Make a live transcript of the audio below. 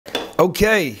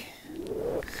Okay.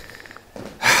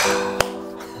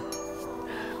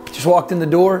 Just walked in the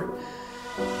door,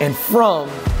 and from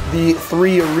the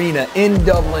 3 Arena in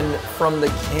Dublin, from the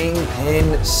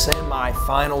Kingpyn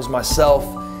semifinals, myself,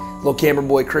 little camera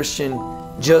boy Christian,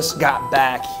 just got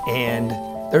back, and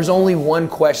there's only one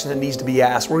question that needs to be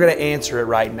asked. We're gonna answer it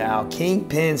right now.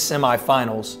 Kingpyn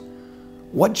semifinals,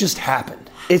 what just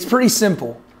happened? It's pretty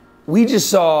simple. We just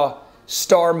saw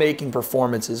star-making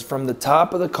performances from the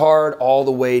top of the card all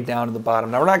the way down to the bottom.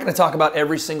 Now, we're not going to talk about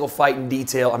every single fight in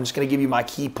detail. I'm just going to give you my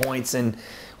key points, and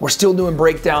we're still doing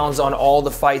breakdowns on all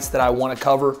the fights that I want to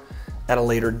cover at a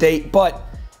later date. But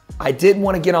I did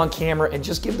want to get on camera and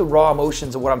just give the raw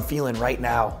emotions of what I'm feeling right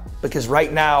now, because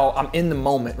right now I'm in the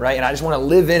moment, right? And I just want to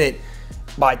live in it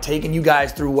by taking you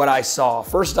guys through what I saw.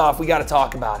 First off, we got to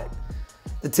talk about it.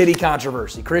 The titty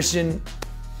controversy. Christian,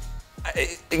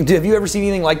 have you ever seen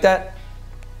anything like that?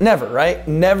 Never, right?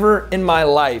 Never in my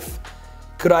life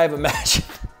could I have imagined.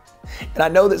 And I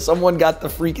know that someone got the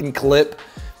freaking clip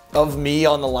of me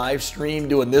on the live stream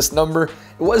doing this number. It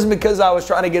wasn't because I was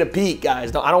trying to get a peek,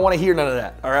 guys. No, I don't want to hear none of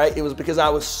that, all right? It was because I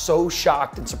was so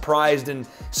shocked and surprised and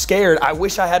scared. I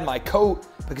wish I had my coat,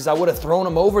 because I would have thrown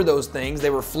them over those things. They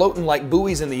were floating like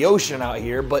buoys in the ocean out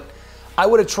here, but I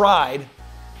would have tried.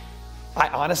 I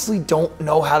honestly don't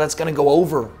know how that's going to go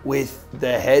over with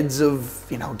the heads of,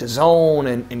 you know,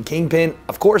 DAZN and Kingpyn.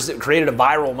 Of course, it created a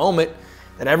viral moment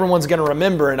that everyone's going to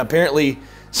remember, and apparently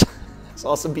I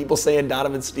saw some people saying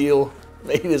Donovan Steele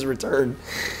made his return.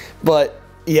 But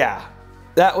yeah,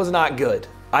 that was not good.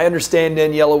 I understand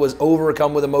Daniela was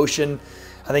overcome with emotion.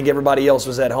 I think everybody else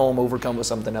was at home overcome with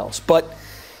something else. But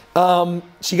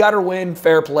she got her win,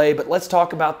 fair play. But let's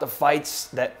talk about the fights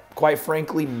that, quite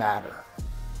frankly, matter.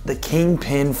 The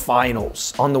Kingpyn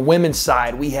finals. On the women's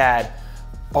side, we had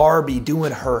Barbie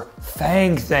doing her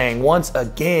fang thing once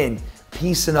again,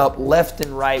 piecing up left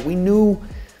and right. We knew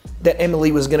that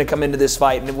Emily was gonna come into this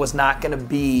fight and it was not gonna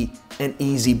be an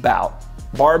easy bout.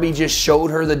 Barbie just showed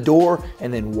her the door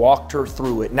and then walked her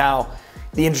through it. Now,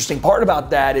 the interesting part about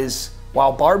that is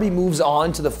while Barbie moves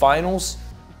on to the finals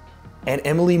and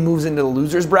Emily moves into the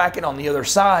loser's bracket, on the other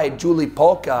side, Julie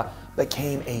Pkwy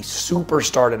became a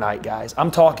superstar tonight, guys.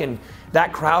 I'm talking,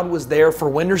 that crowd was there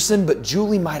for Wenderson, but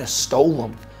Julie might have stole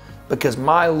them, because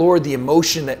my Lord, the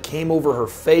emotion that came over her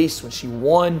face when she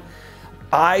won,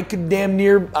 I could damn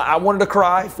near, I wanted to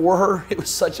cry for her. It was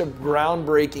such a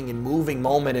groundbreaking and moving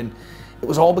moment, and it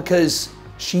was all because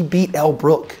she beat Elle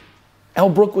Brooke. Elle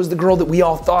Brooke was the girl that we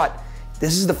all thought,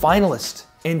 this is the finalist.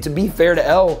 And to be fair to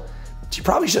Elle, she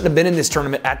probably shouldn't have been in this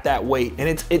tournament at that weight.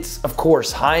 And it's of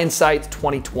course, hindsight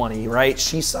 2020, right?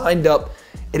 She signed up,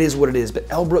 it is what it is. But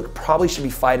Elle Brooke probably should be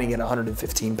fighting at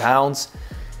 115 pounds.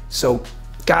 So,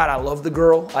 God, I love the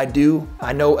girl, I do.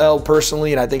 I know Elle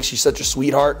personally, and I think she's such a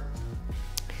sweetheart.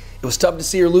 It was tough to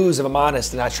see her lose, if I'm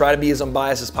honest, and I try to be as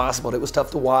unbiased as possible. It was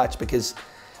tough to watch because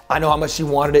I know how much she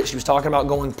wanted it. She was talking about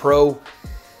going pro.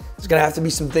 There's gonna have to be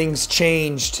some things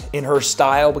changed in her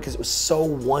style because it was so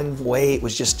one way. It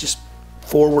was just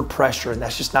forward pressure, and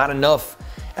that's just not enough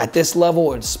at this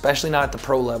level, and especially not at the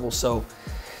pro level. So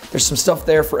there's some stuff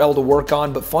there for Elle to work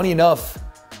on. But funny enough,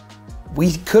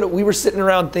 we were sitting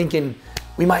around thinking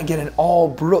we might get an all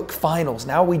Brooke finals.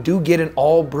 Now we do get an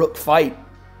all Brooke fight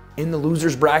in the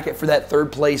losers bracket for that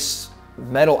 3rd place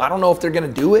medal. I don't know if they're gonna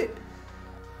do it.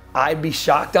 I'd be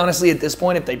shocked, honestly, at this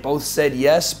point if they both said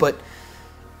yes, but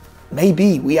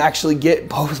maybe we actually get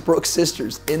both Brooke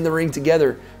sisters in the ring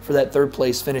together for that 3rd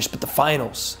place finish. But the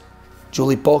finals,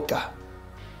 Julie Pkwy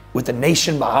with the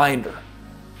nation behind her,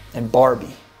 and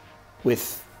Barbie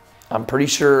with, I'm pretty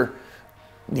sure,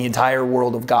 the entire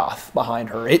world of goth behind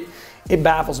her. It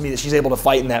baffles me that she's able to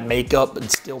fight in that makeup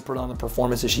and still put on the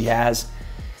performance that she has.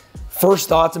 First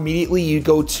thoughts immediately, you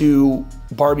go to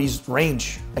Barbie's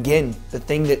range. Again, the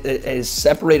thing that has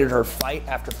separated her fight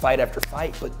after fight after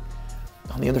fight. But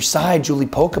on the other side, Julie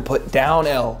Pkwy put down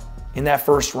Elle in that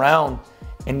 1st round.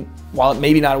 And while it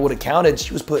maybe not would have counted,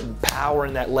 she was putting power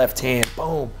in that left hand.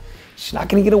 Boom. She's not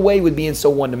going to get away with being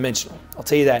so one-dimensional. I'll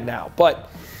tell you that now.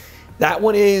 But that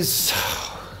one is,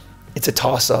 it's a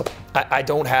toss-up. I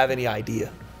don't have any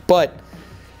idea. But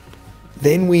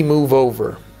then we move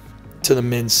over to the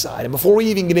men's side. And before we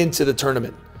even get into the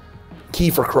tournament,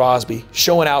 Kiefer Crosby,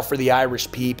 showing out for the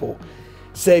Irish people,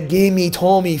 said, give me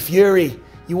Tommy Fury.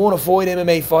 You want to fight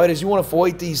MMA fighters? You want to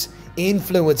fight these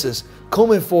influencers?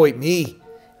 Come and fight me.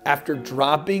 After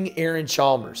dropping Aaron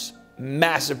Chalmers,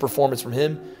 massive performance from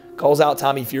him, calls out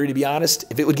Tommy Fury. To be honest,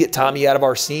 if it would get Tommy out of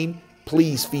our scene,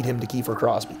 please feed him to Kiefer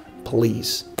Crosby,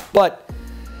 please. But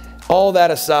all that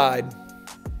aside,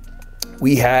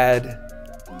 we had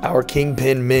our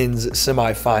Kingpyn men's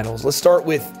semifinals. Let's start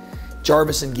with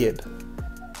Jarvis and Gib.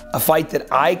 A fight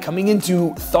that I, coming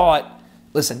into, thought,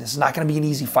 listen, this is not going to be an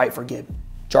easy fight for Gib.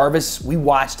 Jarvis, we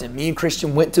watched him. Me and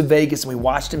Christian went to Vegas and we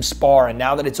watched him spar, and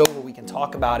now that it's over, we can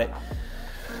talk about it.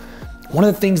 One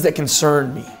of the things that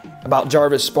concerned me about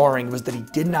Jarvis sparring was that he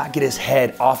did not get his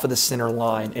head off of the center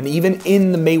line. And even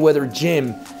in the Mayweather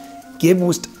gym, Gib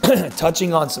was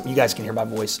touching on some, you guys can hear my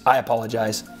voice, I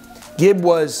apologize. Gib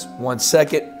was, 1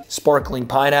 second, sparkling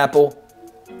pineapple,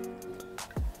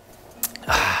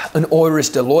 an Oris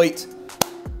Deloitte.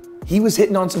 He was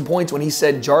hitting on some points when he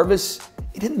said, Jarvis,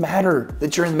 it didn't matter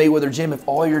that you're in the Mayweather gym if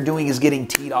all you're doing is getting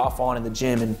teed off on in the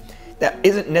gym. And that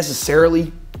isn't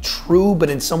necessarily true, but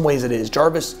in some ways it is.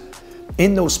 Jarvis,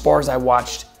 in those spars I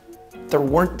watched, there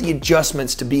weren't the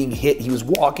adjustments to being hit. He was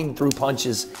walking through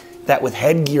punches that with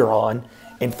headgear on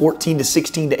and 14 to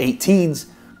 16 to 18s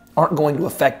aren't going to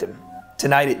affect him.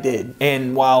 Tonight it did.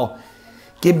 And while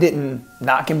Gib didn't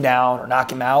knock him down or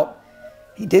knock him out,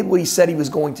 he did what he said he was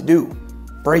going to do.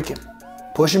 Break him.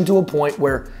 Push him to a point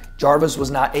where Jarvis was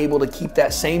not able to keep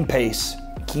that same pace,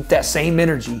 keep that same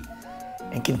energy,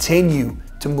 and continue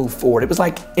to move forward. It was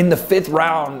like in the 5th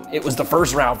round, it was the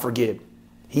 1st round for Gib.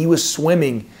 He was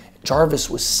swimming,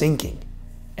 Jarvis was sinking.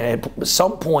 And at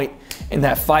some point in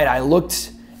that fight, I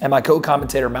looked at my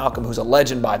co-commentator, Malcolm, who's a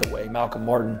legend, by the way, Malcolm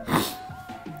Martin,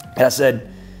 and I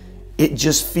said, it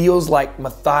just feels like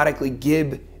methodically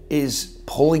Gib is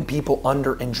pulling people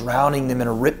under and drowning them in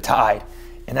a riptide.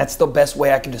 And that's the best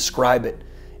way I can describe it.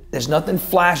 There's nothing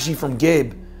flashy from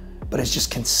Gib, but it's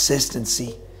just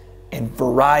consistency and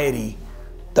variety,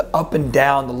 the up and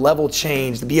down, the level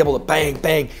change, to be able to bang,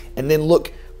 bang, and then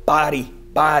look, body,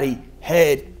 body,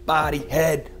 head,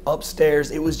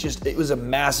 upstairs. It was a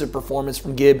massive performance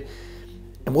from Gib.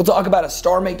 And we'll talk about a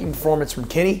star-making performance from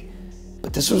Kenny,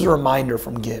 but this was a reminder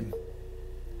from Gib.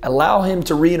 Allow him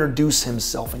to reintroduce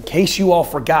himself. In case you all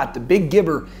forgot, the Big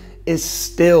Gibber is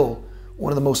still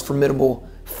one of the most formidable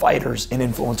fighters in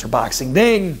influencer boxing.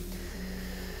 Then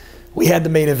we had the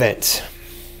main event.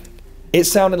 It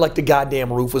sounded like the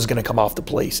goddamn roof was going to come off the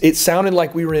place. It sounded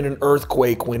like we were in an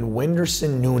earthquake when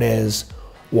Whindersson Nunes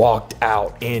walked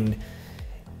out. And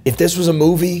if this was a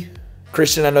movie,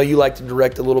 Christian, I know you like to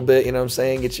direct a little bit, you know what I'm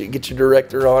saying? Get your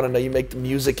director on. I know you make the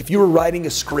music. If you were writing a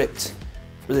script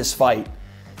for this fight,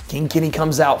 King Kenny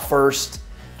comes out first,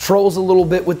 trolls a little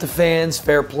bit with the fans,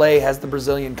 fair play, has the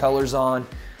Brazilian colors on,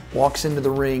 walks into the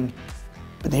ring,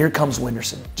 but then here comes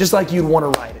Whindersson, just like you'd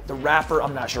want to write it. The rapper,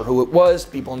 I'm not sure who it was,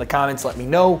 people in the comments let me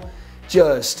know,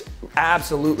 just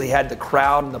absolutely had the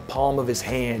crowd in the palm of his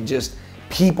hand, just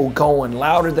people going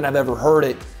louder than I've ever heard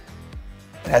it.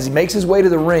 And as he makes his way to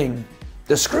the ring,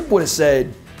 the script would have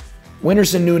said,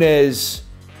 Whindersson Nunes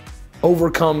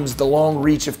overcomes the long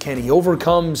reach of Kenny,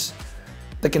 overcomes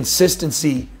the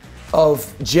consistency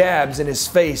of jabs in his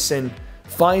face and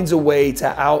finds a way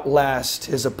to outlast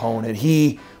his opponent.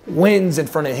 He wins in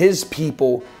front of his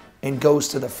people and goes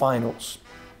to the finals.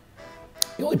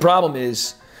 The only problem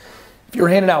is, if you're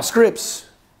handing out scripts,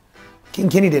 King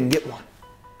Kenny didn't get one.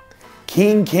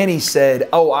 King Kenny said,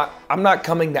 oh, I'm not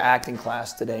coming to acting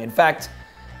class today. In fact,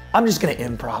 I'm just gonna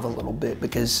improv a little bit,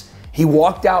 because he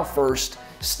walked out first,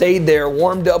 stayed there,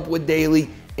 warmed up with Daly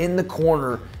in the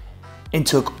corner, and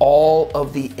took all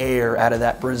of the air out of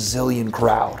that Brazilian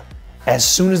crowd. As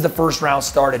soon as the 1st round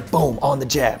started, boom, on the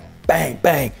jab, bang,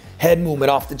 bang, head movement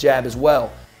off the jab as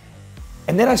well.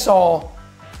 And then I saw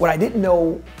what I didn't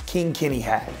know King Kenny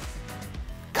had,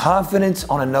 confidence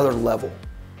on another level.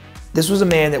 This was a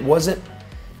man that wasn't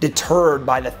deterred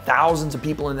by the thousands of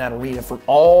people in that arena, from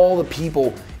all the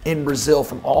people in Brazil,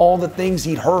 from all the things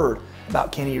he'd heard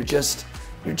about Kenny. You're just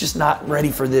not ready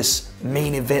for this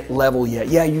main event level yet.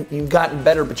 Yeah, you've gotten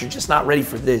better, but you're just not ready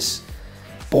for this.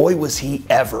 Boy, was he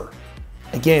ever.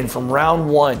 Again, from round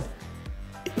 1,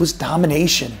 it was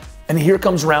domination. And here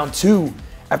comes round 2,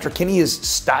 after Kenny is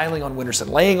styling on Whindersson,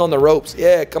 laying on the ropes.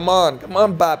 Yeah, come on,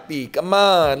 papi, come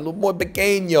on, little boy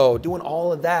pequeño, doing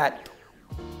all of that.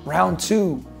 Round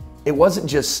 2, it wasn't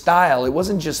just style, it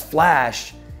wasn't just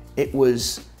flash, it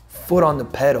was foot on the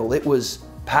pedal, it was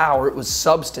power, it was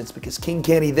substance, because King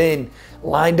Kenny then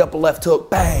lined up a left hook,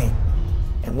 bang,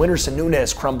 and Whindersson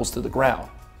Nunes crumbles to the ground.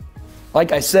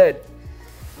 Like I said,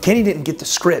 Kenny didn't get the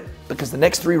script, because the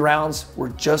next 3 rounds were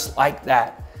just like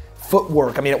that.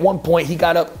 Footwork. I mean, at one point he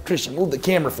got up, Christian, move the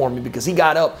camera for me, because he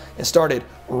got up and started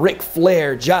Ric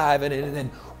Flair jiving, and then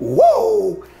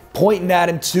whoa, pointing at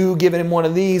him too, giving him one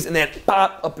of these, and then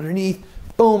pop up underneath,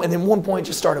 boom, and then one point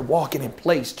just started walking in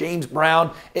place. James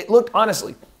Brown. It looked,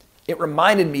 honestly, it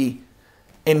reminded me,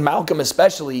 and Malcolm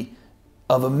especially,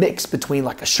 of a mix between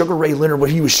like a Sugar Ray Leonard where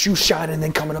he was shoe shining and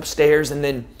then coming upstairs, and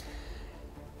then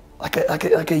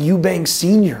like a Eubanks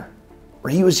Sr.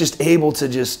 where he was just able to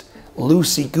just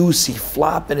loosey-goosey,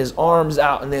 flopping his arms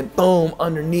out and then boom,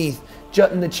 underneath,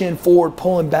 jutting the chin forward,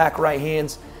 pulling back right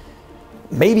hands.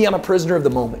 Maybe I'm a prisoner of the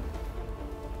moment,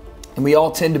 and we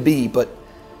all tend to be, but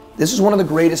this is one of the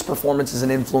greatest performances in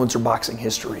influencer boxing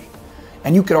history,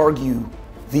 and you could argue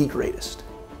the greatest.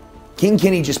 King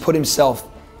Kenny just put himself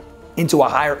into a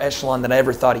higher echelon than I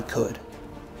ever thought he could.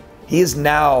 He has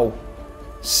now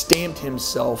stamped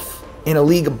himself in a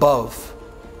league above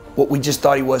what we just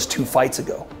thought he was 2 fights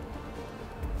ago.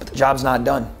 But the job's not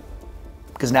done,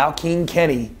 because now King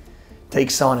Kenny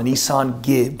takes on an Isan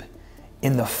Gibb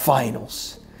in the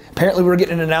finals. Apparently we're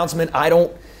getting an announcement. I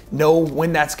don't know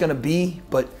when that's going to be,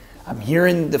 but I'm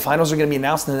hearing the finals are going to be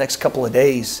announced in the next couple of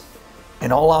days.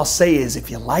 And all I'll say is,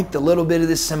 if you liked a little bit of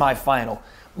this semifinal,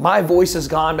 my voice is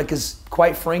gone because,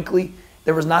 quite frankly,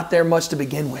 there was not there much to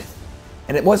begin with.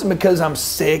 And it wasn't because I'm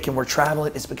sick and we're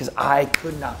traveling. It's because I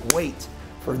could not wait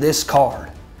for this card.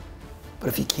 But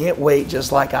if you can't wait,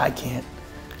 just like I can't,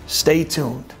 stay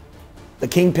tuned. The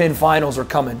Kingpyn finals are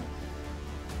coming.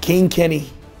 King Kenny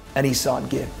and Isan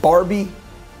Gibb. Barbie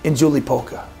and Julie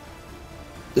Polka.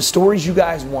 The stories you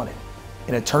guys wanted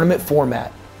in a tournament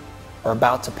format are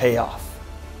about to pay off.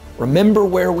 Remember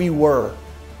where we were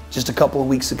just a couple of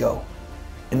weeks ago,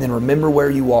 and then remember where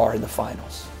you are in the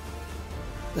finals.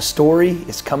 The story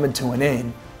is coming to an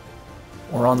end.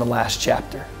 We're on the last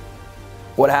chapter.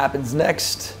 What happens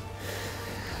next?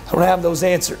 I don't have those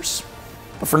answers.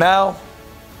 But for now,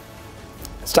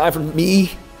 it's time for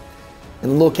me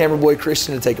and little camera boy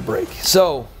Christian to take a break.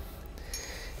 So,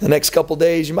 the next couple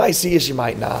days, you might see us, you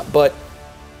might not, but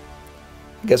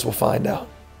I guess we'll find out.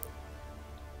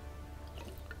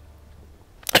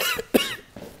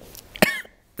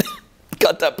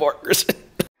 Cut that part, Christian.